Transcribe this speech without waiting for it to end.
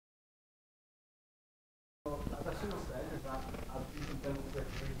in terms of the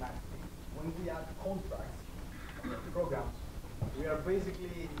remastering. When we add contracts on the programs, we are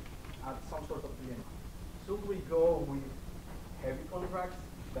basically at some sort of dilemma. Should we go with heavy contracts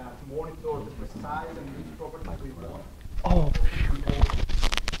that monitor the precise and rich properties we want? Oh.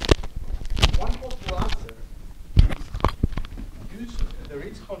 One possible answer is use the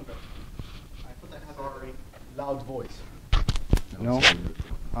rich contract. I thought I had a very loud voice. No?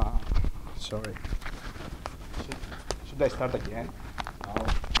 Sorry. Should I start again?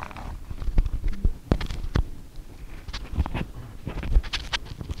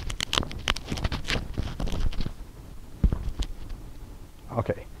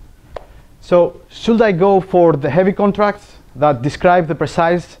 Okay. So should I go for the heavy contracts that describe the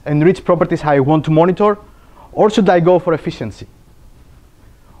precise and rich properties I want to monitor, or should I go for efficiency?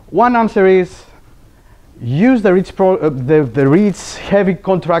 One answer is use the rich heavy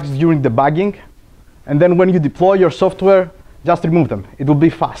contracts during debugging, and then when you deploy your software, just remove them. It will be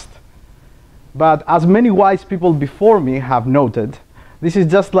fast. But as many wise people before me have noted, this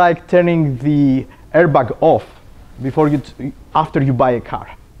is just like turning the airbag off after you buy a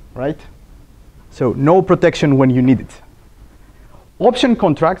car, right? So no protection when you need it. Option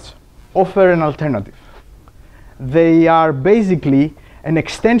contracts offer an alternative. They are basically an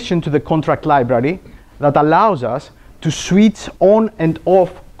extension to the contract library that allows us to switch on and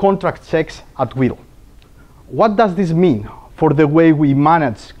off contract checks at will. What does this mean for the way we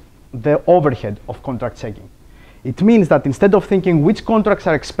manage the overhead of contract checking? It means that instead of thinking which contracts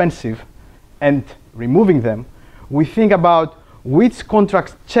are expensive and removing them, we think about which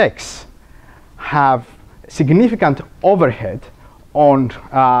contract checks have significant overhead on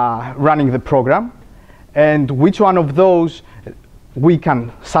running the program, and which one of those we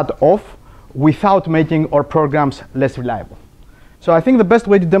can shut off without making our programs less reliable. So I think the best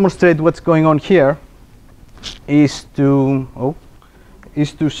way to demonstrate what's going on here is to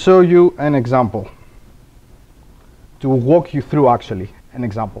show you an example, to walk you through actually an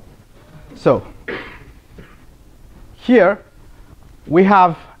example. So here we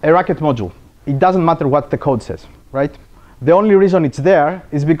have a Racket module. It doesn't matter what the code says, right? The only reason it's there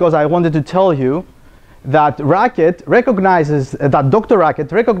is because I wanted to tell you that Racket recognizes, that Dr.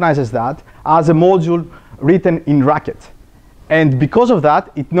 Racket recognizes that as a module written in Racket. And because of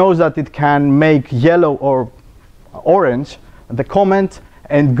that, it knows that it can make yellow or orange the comment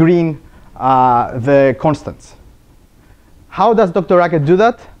and green the constants. How does Dr. Racket do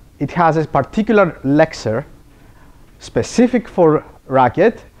that? It has a particular lexer specific for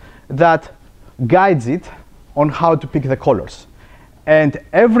Racket that guides it on how to pick the colors. And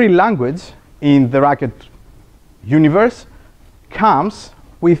every language in the Racket universe comes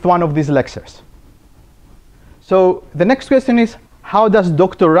with one of these lexers. So the next question is, how does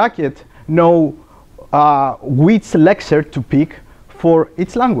Dr. Racket know which lexer to pick for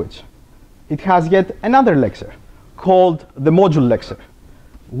each language? It has yet another lexer called the module lexer,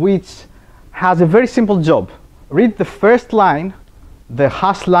 which has a very simple job. Read the first line, the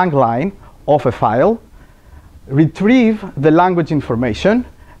 #lang line of a file, retrieve the language information,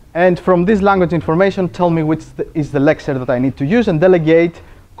 and from this language information, tell me which is the lexer that I need to use, and delegate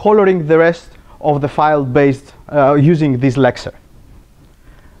coloring the rest of the file based using this lexer.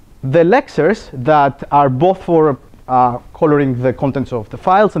 The lexers that are both for coloring the contents of the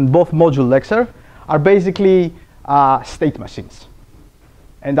files and both module lexer are basically state machines.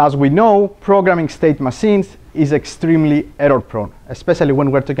 And as we know, programming state machines is extremely error prone, especially when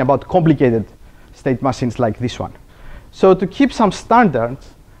we're talking about complicated state machines like this one. So to keep some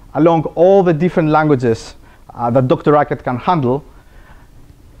standards along all the different languages that Dr. Racket can handle,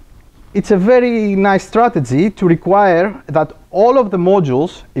 it's a very nice strategy to require that all of the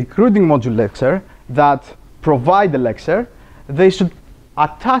modules, including module lexer, that provide the lexer, they should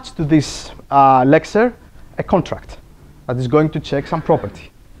attach to this lexer a contract that is going to check some property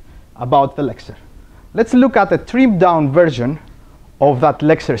about the lexer. Let's look at a trimmed down version of that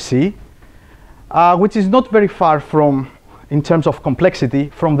lexer C, which is not very far from, in terms of complexity,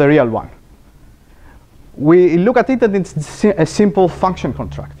 from the real one. We look at it and it's a simple function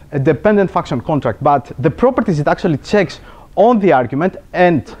contract, a dependent function contract, but the properties it actually checks on the argument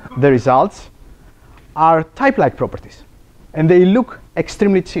and the results are type-like properties, and they look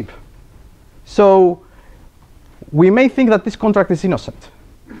extremely cheap. So we may think that this contract is innocent,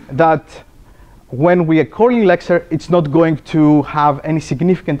 that when we are calling lexer, it's not going to have any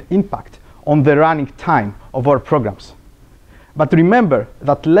significant impact on the running time of our programs. But remember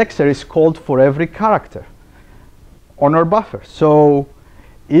that lexer is called for every character on our buffer. So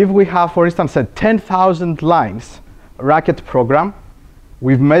if we have, for instance, a 10,000 lines Racket program,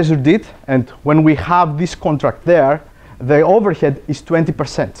 we've measured it, and when we have this contract there, the overhead is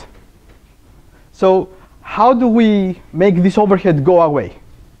 20%. So how do we make this overhead go away?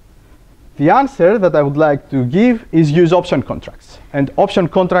 The answer that I would like to give is use option contracts. And option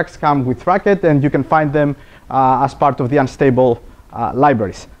contracts come with Racket, and you can find them as part of the unstable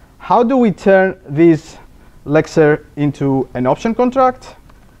libraries. How do we turn this Lexer into an option contract?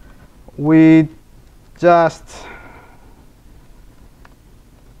 We just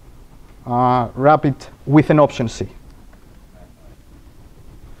wrap it with an option C.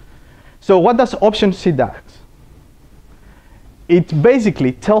 So what does option C do? It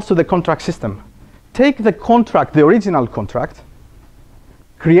basically tells to the contract system, take the contract, the original contract,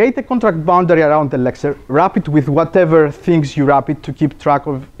 create a contract boundary around the Lexer, wrap it with whatever things you wrap it to keep track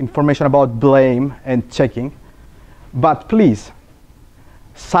of information about blame and checking. But please,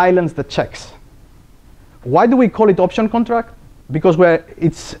 silence the checks. Why do we call it option contract? Because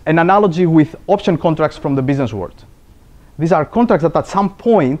it's an analogy with option contracts from the business world. These are contracts that at some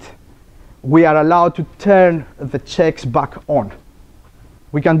point we are allowed to turn the checks back on.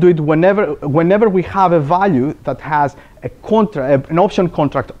 We can do it whenever we have a value that has an option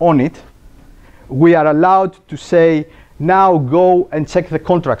contract on it. We are allowed to say, now go and check the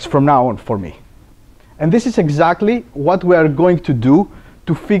contracts from now on for me. And this is exactly what we are going to do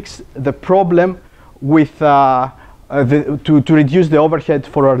to fix the problem with to reduce the overhead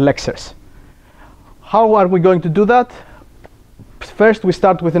for our Lexers. How are we going to do that? First, we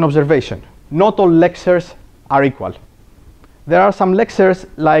start with an observation. Not all Lexers are equal. There are some Lexers,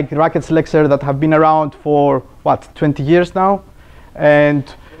 like Racket's Lexer, that have been around for, what, 20 years now? And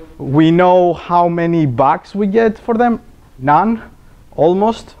we know how many bugs we get for them. None,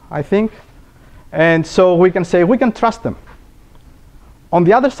 almost, I think. And so we can say we can trust them. On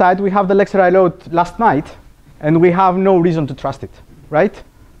the other side, we have the Lexer I wrote last night, and we have no reason to trust it, right?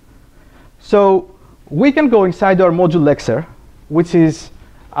 So we can go inside our module Lexer, which is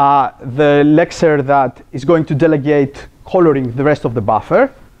the Lexer that is going to delegate coloring the rest of the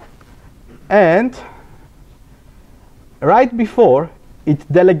buffer. And right before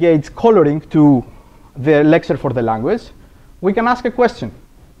it delegates coloring to the Lexer for the language, we can ask a question.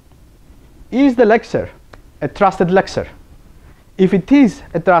 Is the Lexer a trusted Lexer? If it is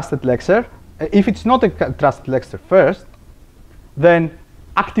a trusted Lexer, if it's not a trusted Lexer first, then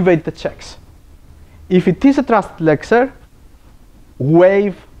activate the checks. If it is a trusted Lexer,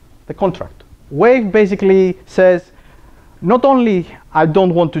 waive the contract. Waive basically says, not only I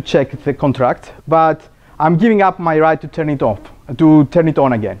don't want to check the contract, but I'm giving up my right to turn it off, to turn it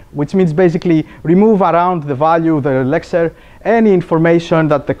on again, which means basically remove around the value, the Lexer, any information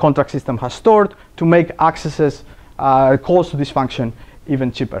that the contract system has stored to make accesses, calls to this function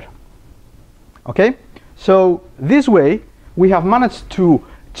even cheaper. Okay? So this way, we have managed to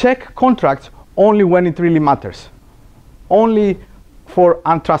check contracts only when it really matters, only for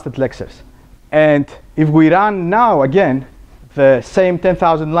untrusted Lexers. And if we run now again the same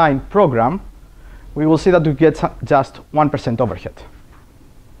 10,000 line program, we will see that we get just 1% overhead.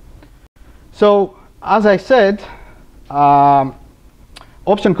 So as I said,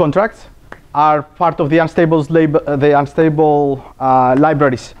 option contracts are part of the unstable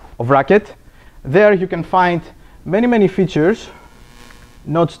libraries of Racket. There you can find many, many features.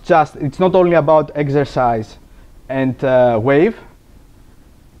 It's not only about exercise and wave.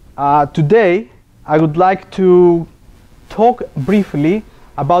 Today, I would like to talk briefly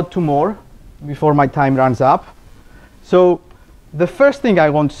about two more before my time runs up. So the first thing I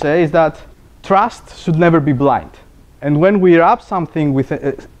want to say is that trust should never be blind. And when we wrap something with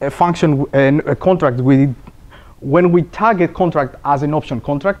a function and a contract, when we tag a contract as an option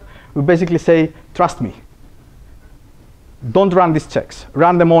contract, we basically say, trust me. Don't run these checks.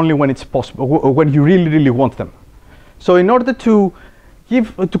 Run them only when it's possible, when you really, really want them. So in order to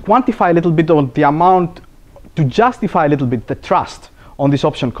quantify a little bit on the amount, to justify a little bit the trust on this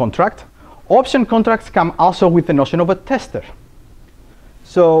option contract, option contracts come also with the notion of a tester.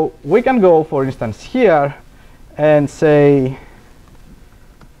 So we can go, for instance, here and say,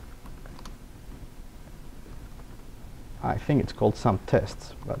 I think it's called some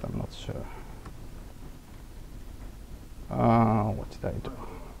tests, but I'm not sure. What did I do?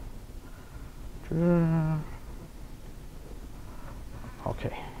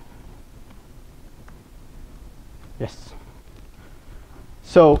 Okay. Yes.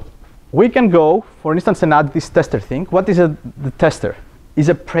 So we can go, for instance, and add this tester thing. What is the tester? Is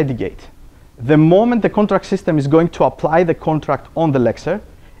a predicate. The moment the contract system is going to apply the contract on the Lexer,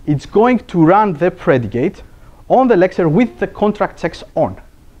 it's going to run the predicate on the Lexer with the contract checks on.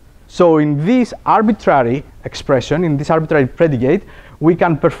 So in this arbitrary expression, in this arbitrary predicate, we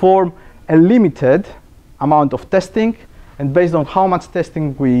can perform a limited amount of testing and based on how much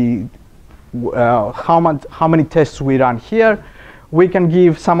testing how many tests we run here, we can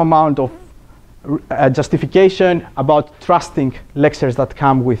give some amount of justification about trusting lectures that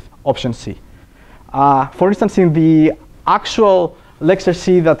come with option C. For instance, in the actual lecture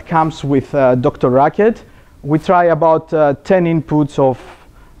C that comes with Dr. Racket, we try about 10 inputs of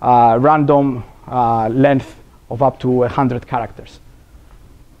random length of up to 100 characters.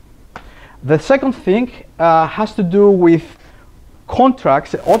 The second thing has to do with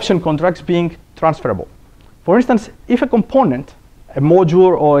contracts, option contracts being transferable. For instance, if a component, a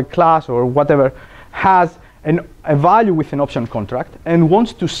module or a class or whatever, has a value with an option contract and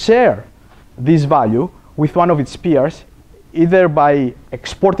wants to share this value with one of its peers, either by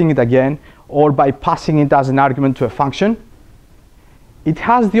exporting it again or by passing it as an argument to a function, it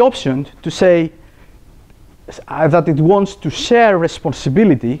has the option to say that it wants to share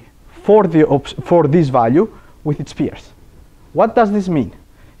responsibility for this value with its peers. What does this mean?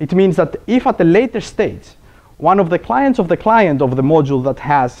 It means that if at a later stage, one of the clients of the client of the module that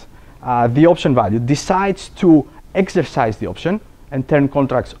has the option value decides to exercise the option and turn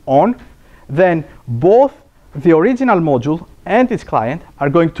contracts on, then both the original module and its client are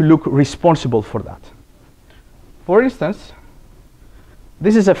going to look responsible for that. For instance,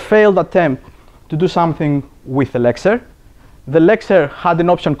 this is a failed attempt to do something with a lecture. The lecture had an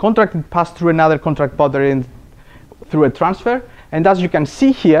option contract, it passed through another contract boundary through a transfer, and as you can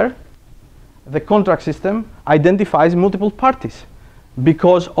see here, the contract system identifies multiple parties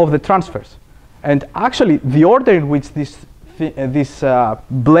because of the transfers. And actually, the order in which these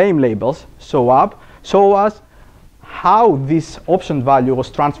blame labels show up show us how this option value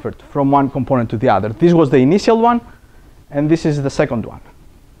was transferred from one component to the other. This was the initial one, and this is the second one.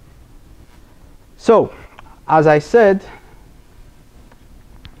 So, as I said,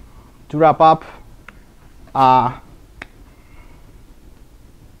 to wrap up,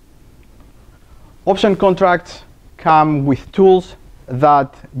 option contracts come with tools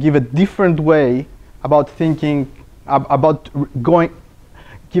that give a different way about thinking,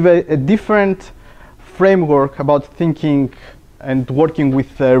 give a different framework about thinking and working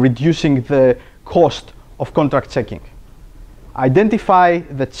with reducing the cost of contract checking. Identify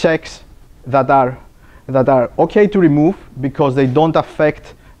the checks that are okay to remove because they don't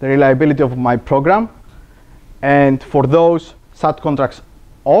affect the reliability of my program, and for those, set contracts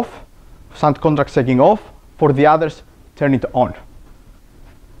off, set contract checking off. For the others, turn it on.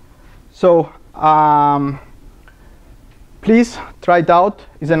 So please try it out.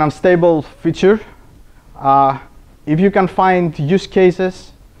 It's an unstable feature. If you can find use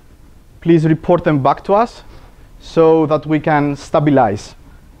cases, please report them back to us so that we can stabilize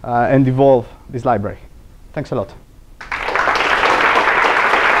and evolve this library. Thanks a lot.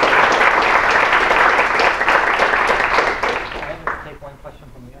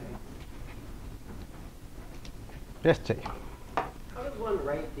 Yes, Jay. How does one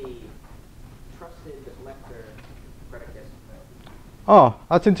write the trusted lecture predicate? Oh,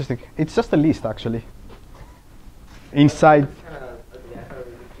 that's interesting. It's just a list, actually. Inside.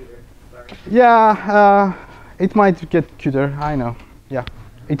 Yeah, it might get cuter. I know. Yeah,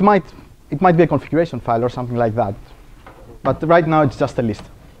 it might be a configuration file or something like that. But right now, it's just a list.